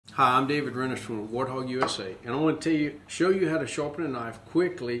Hi, I'm David Renner from Warthog USA, and I want to show you how to sharpen a knife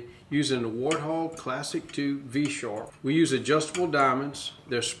quickly using the Warthog Classic 2 V-Sharp. We use adjustable diamonds.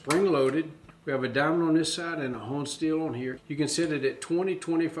 They're spring-loaded. We have a diamond on this side and a honed steel on here. You can set it at 20,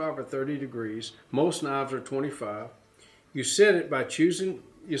 25, or 30 degrees. Most knives are 25. You set it by choosing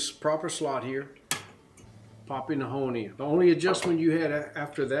your proper slot here, popping the hone in. The only adjustment you had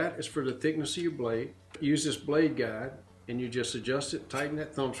after that is for the thickness of your blade. Use this blade guide and you just adjust it, tighten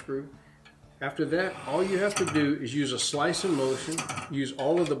that thumb screw. After that, all you have to do is use a slicing motion, use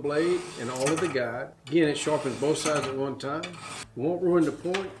all of the blade and all of the guide. Again, it sharpens both sides at one time. It won't ruin the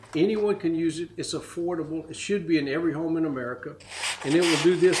point. Anyone can use it. It's affordable. It should be in every home in America. And it will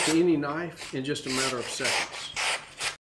do this to any knife in just a matter of seconds.